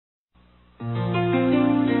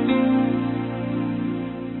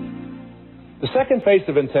The second face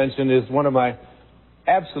of intention is one of my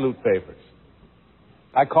absolute favorites.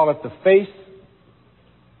 I call it the face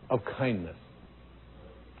of kindness.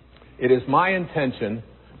 It is my intention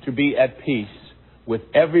to be at peace with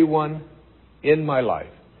everyone in my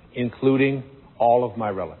life, including all of my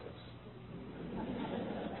relatives.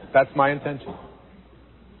 That's my intention.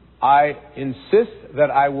 I insist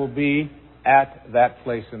that I will be at that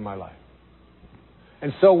place in my life.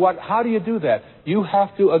 And so how do you do that? You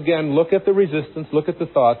have to, again, look at the resistance, look at the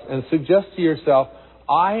thoughts, and suggest to yourself,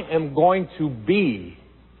 I am going to be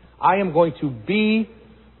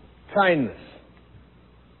kindness.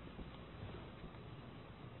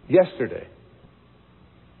 Yesterday,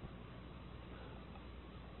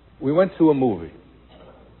 we went to a movie.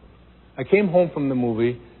 I came home from the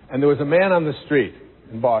movie, and there was a man on the street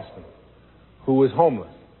in Boston who was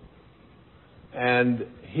homeless. And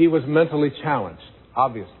he was mentally challenged,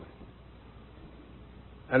 obviously.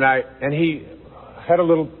 And he had a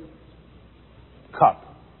little cup,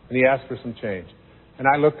 and he asked for some change. And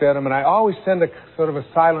I looked at him, and I always send a sort of a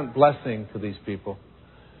silent blessing to these people.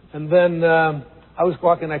 And then I was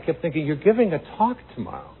walking, and I kept thinking, you're giving a talk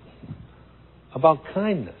tomorrow about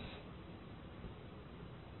kindness.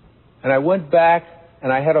 And I went back,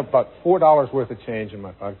 and I had about $4 worth of change in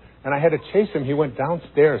my pocket. And I had to chase him. He went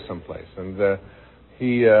downstairs someplace, and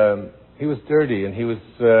he was dirty, and he was,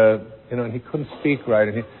 and he couldn't speak right.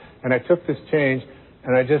 And I took this change,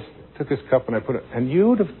 and I just took his cup and I put it. And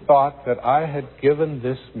you'd have thought that I had given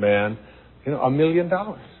this man, $1 million.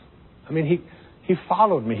 I mean, he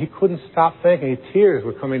followed me. He couldn't stop thinking. Tears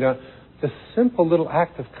were coming down. The simple little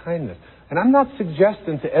act of kindness. And I'm not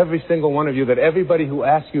suggesting to every single one of you that everybody who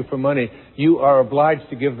asks you for money, you are obliged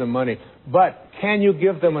to give them money. But can you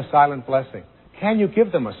give them a silent blessing? Can you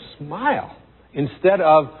give them a smile instead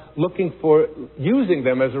of using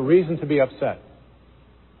them as a reason to be upset?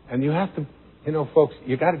 And you have to, folks,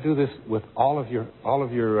 you got to do this with all of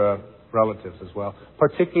your relatives as well,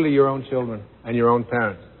 particularly your own children and your own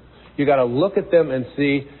parents. You got to look at them and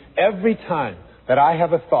see every time that I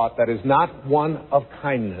have a thought that is not one of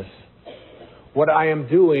kindness, what I am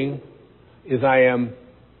doing is I am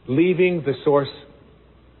leaving the source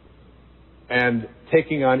and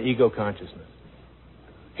taking on ego consciousness.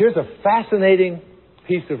 Here's a fascinating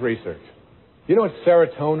piece of research. You know what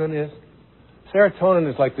serotonin is? Serotonin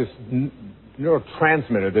is like this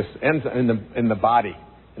neurotransmitter, this ends in the body,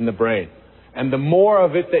 in the brain. And the more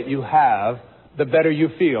of it that you have, the better you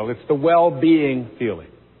feel. It's the well-being feeling.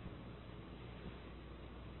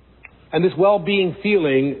 And this well-being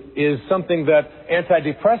feeling is something that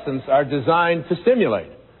antidepressants are designed to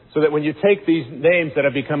stimulate. So that when you take these names that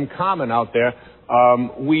have become common out there,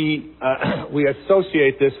 we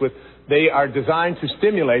associate this with, they are designed to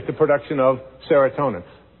stimulate the production of serotonin.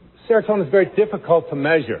 Serotonin is very difficult to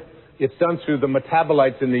measure. It's done through the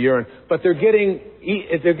metabolites in the urine, but they're getting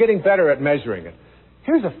better at measuring it.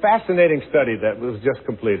 Here's a fascinating study that was just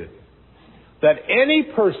completed. That any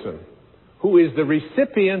person who is the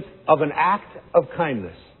recipient of an act of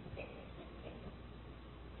kindness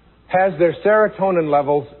has their serotonin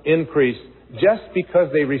levels increased just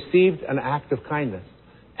because they received an act of kindness.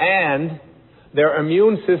 And their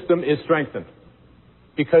immune system is strengthened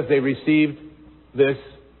because they received this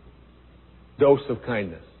dose of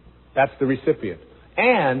kindness. That's the recipient.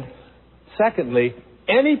 And secondly,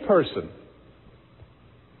 any person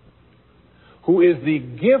who is the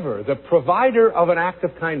giver, the provider of an act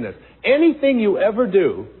of kindness, anything you ever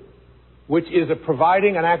do which is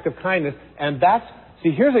providing an act of kindness, and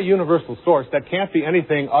here's a universal source that can't be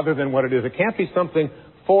anything other than what it is. It can't be something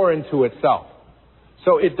foreign to itself.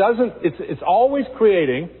 So it's always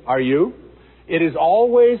creating, it is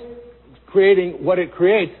always creating what it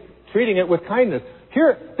creates, treating it with kindness.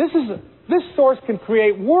 Here, this source can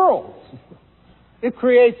create worlds. It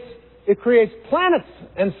creates planets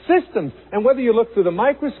and systems. And whether you look through the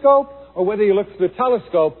microscope or whether you look through the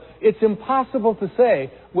telescope, it's impossible to say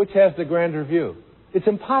which has the grander view. It's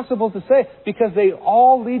impossible to say because they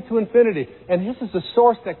all lead to infinity. And this is a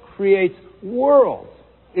source that creates worlds.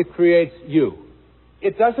 It creates you.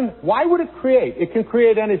 Why would it create? It can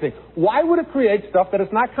create anything. Why would it create stuff that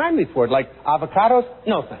it's not kindly toward? Like avocados?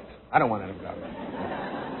 No thanks. I don't want avocados.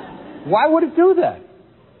 Why would it do that?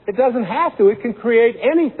 It doesn't have to. It can create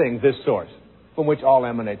anything, this source, from which all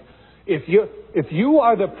emanates. If you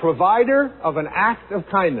are the provider of an act of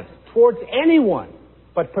kindness towards anyone,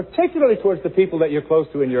 but particularly towards the people that you're close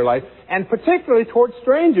to in your life, and particularly towards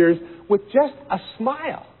strangers with just a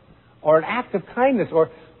smile or an act of kindness, or,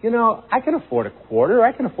 I can afford a quarter,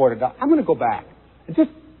 I can afford $1. I'm going to go back. And just,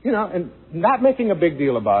 and not making a big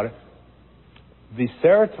deal about it, the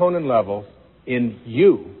serotonin levels in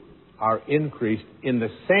you are increased to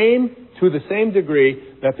the same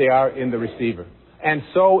degree that they are in the receiver. And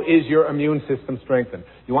so is your immune system strengthened.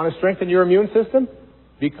 You want to strengthen your immune system?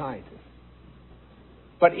 Be kind.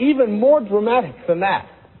 But even more dramatic than that,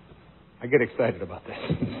 I get excited about this.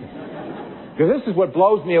 Because this is what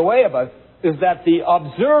blows me away about it, is that the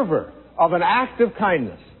observer of an act of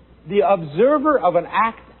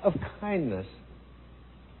kindness,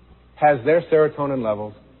 has their serotonin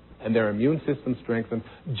levels and their immune system strengthened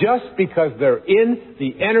just because they're in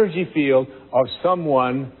the energy field of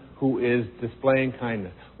someone who is displaying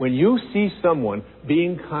kindness. When you see someone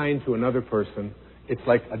being kind to another person, it's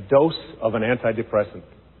like a dose of an antidepressant.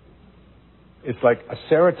 It's like a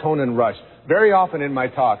serotonin rush. Very often in my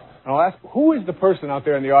talks, I'll ask, who is the person out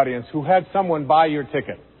there in the audience who had someone buy your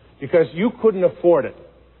ticket because you couldn't afford it,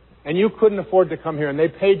 and you couldn't afford to come here, and they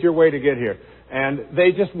paid your way to get here, and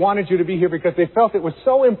they just wanted you to be here because they felt it was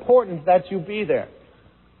so important that you be there?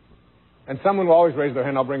 And someone will always raise their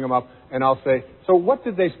hand. I'll bring them up, and I'll say, so what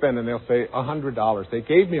did they spend? And they'll say, $100. They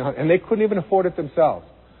gave me $100, and they couldn't even afford it themselves.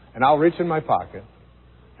 And I'll reach in my pocket,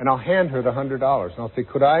 and I'll hand her the $100. And I'll say,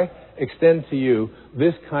 could I extend to you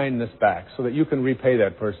this kindness back so that you can repay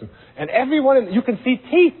that person? And everyone, you can see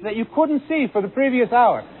teeth that you couldn't see for the previous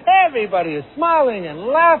hour. Everybody is smiling and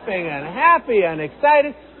laughing and happy and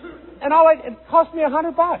excited. And it cost me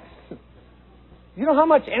 $100. You know how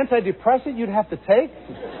much antidepressant you'd have to take?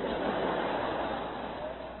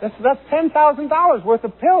 That's $10,000 worth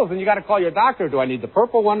of pills, and you got to call your doctor. Do I need the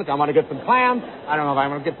purple one? I want to get some clams. I don't know if I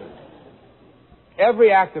want to get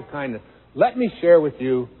every act of kindness. Let me share with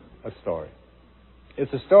you a story.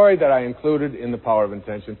 It's a story that I included in The Power of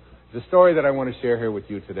Intention. It's a story that I want to share here with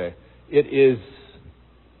you today. It is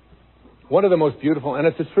one of the most beautiful, and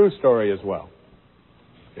it's a true story as well.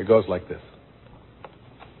 It goes like this.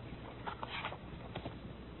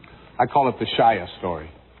 I call it the Shia story.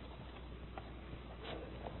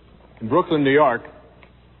 In Brooklyn, New York,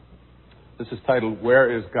 this is titled,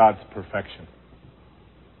 Where is God's Perfection?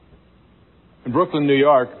 In Brooklyn, New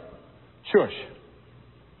York, Chush,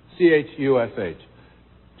 C-H-U-S-H,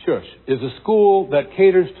 Chush, is a school that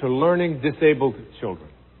caters to learning disabled children.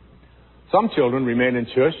 Some children remain in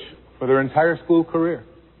Chush for their entire school career,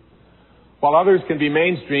 while others can be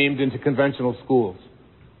mainstreamed into conventional schools.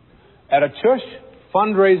 At a Chush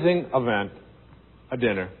fundraising event, a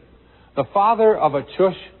dinner, the father of a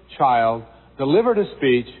Chush child delivered a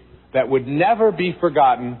speech that would never be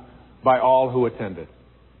forgotten by all who attended.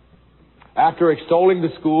 After extolling the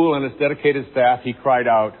school and its dedicated staff, he cried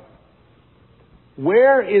out,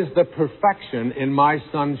 "Where is the perfection in my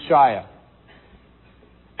son Shia?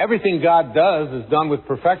 Everything God does is done with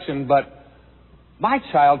perfection, but my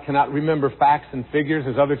child cannot remember facts and figures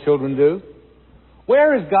as other children do.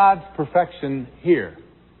 Where is God's perfection here?"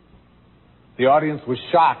 The audience was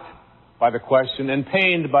shocked by the question and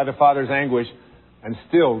pained by the father's anguish and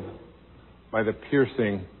stilled by the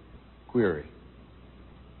piercing query.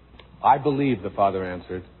 "I believe," the father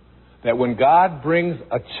answered, "that when God brings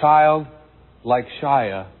a child like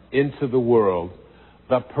Shia into the world,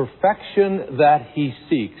 the perfection that he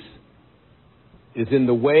seeks is in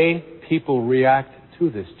the way people react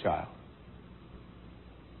to this child."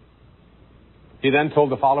 He then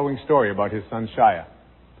told the following story about his son Shia.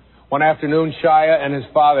 One afternoon, Shia and his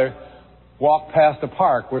father walked past a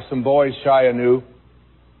park where some boys Shia knew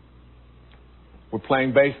were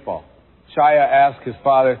playing baseball. Shia asked his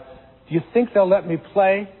father, "Do you think they'll let me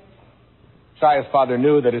play?" Shia's father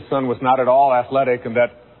knew that his son was not at all athletic and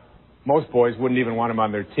that most boys wouldn't even want him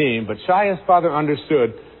on their team, but Shia's father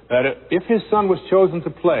understood that if his son was chosen to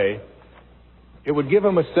play, it would give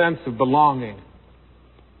him a sense of belonging.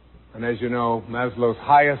 And as you know, Maslow's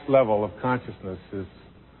highest level of consciousness is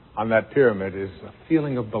on that pyramid is a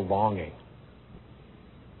feeling of belonging.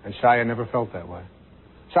 And Shia never felt that way.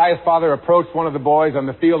 Shia's father approached one of the boys on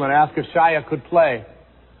the field and asked if Shia could play.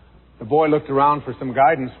 The boy looked around for some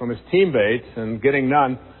guidance from his teammates, and getting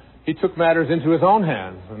none, he took matters into his own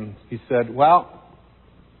hands. And he said, "Well,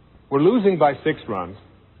 we're losing by 6 runs,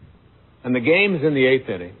 and the game is in the 8th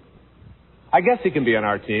inning. I guess he can be on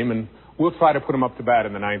our team, and we'll try to put him up to bat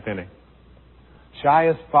in the 9th inning."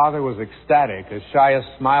 Shia's father was ecstatic as Shia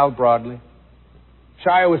smiled broadly.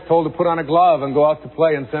 Shia was told to put on a glove and go out to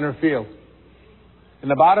play in center field. In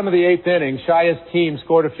the bottom of the 8th inning, Shia's team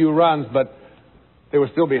scored a few runs, but they were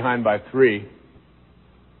still behind by 3.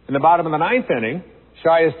 In the bottom of the 9th inning,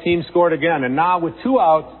 Shia's team scored again, and now with 2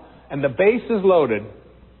 outs and the bases loaded,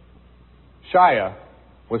 Shia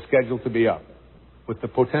was scheduled to be up with the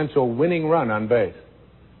potential winning run on base.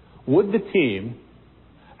 Would the team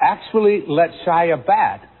actually let Shia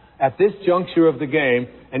bat at this juncture of the game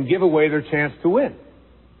and give away their chance to win?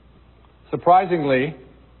 Surprisingly,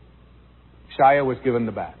 Shia was given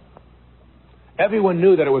the bat. Everyone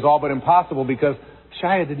knew that it was all but impossible because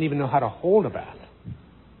Shia didn't even know how to hold a bat,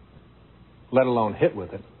 let alone hit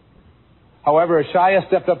with it. However, as Shia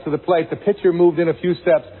stepped up to the plate, the pitcher moved in a few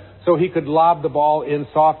steps so he could lob the ball in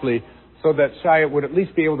softly so that Shia would at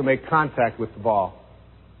least be able to make contact with the ball.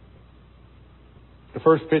 The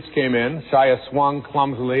first pitch came in. Shia swung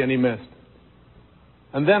clumsily and he missed.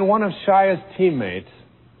 And then one of Shia's teammates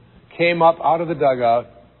came up out of the dugout,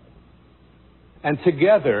 and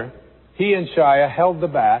together he and Shia held the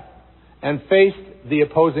bat and faced the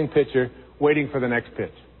opposing pitcher, waiting for the next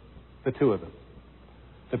pitch. The two of them.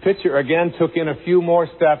 The pitcher again took in a few more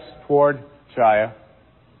steps toward Shia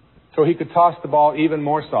so he could toss the ball even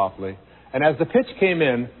more softly. And as the pitch came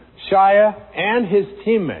in, Shia and his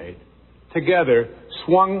teammate together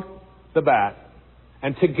swung the bat,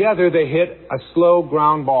 and together they hit a slow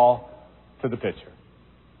ground ball to the pitcher.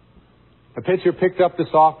 The pitcher picked up the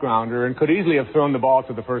soft grounder and could easily have thrown the ball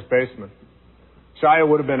to the first baseman. Shia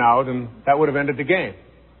would have been out, and that would have ended the game.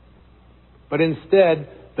 But instead,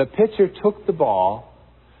 the pitcher took the ball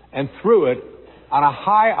and threw it on a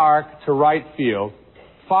high arc to right field,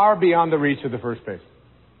 far beyond the reach of the first base.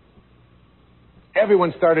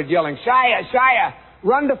 Everyone started yelling, "Shia, Shia,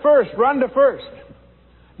 run to first, run to first."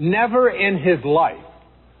 Never in his life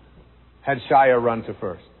had Shia run to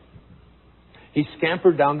first. He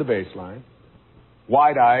scampered down the baseline,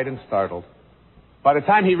 wide-eyed and startled. By the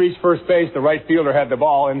time he reached first base, the right fielder had the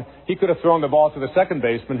ball, and he could have thrown the ball to the second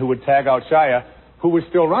baseman, who would tag out Shia, who was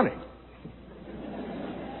still running.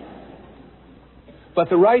 But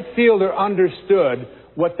the right fielder understood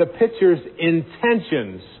what the pitcher's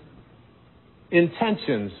intentions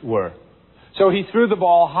were. So he threw the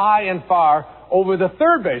ball high and far over the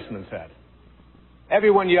third baseman's head.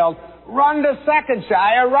 Everyone yelled, "Run to second,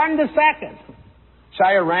 Shia, run to second."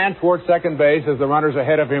 Shia ran toward second base as the runners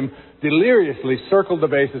ahead of him deliriously circled the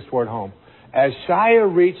bases toward home. As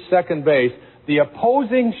Shia reached second base, the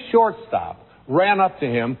opposing shortstop ran up to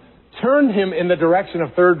him, turned him in the direction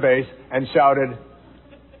of third base, and shouted,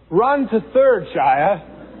 "Run to third, Shia.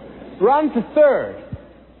 Run to third."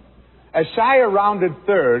 As Shia rounded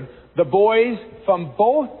third, the boys from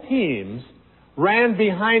both teams ran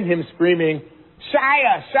behind him screaming,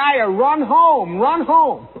 "Shia, Shia, run home, run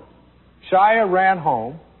home." Shia ran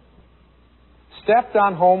home, stepped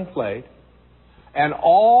on home plate, and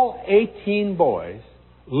all 18 boys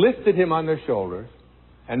lifted him on their shoulders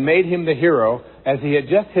and made him the hero as he had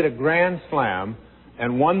just hit a grand slam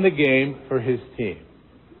and won the game for his team.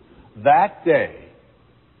 That day,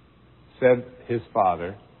 said his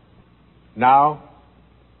father, now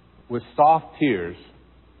with soft tears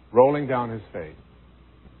rolling down his face,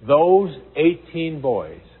 those 18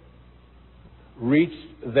 boys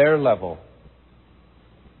reached their level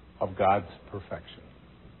of God's perfection.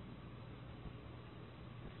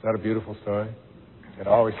 Is that a beautiful story? It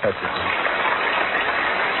always touches me.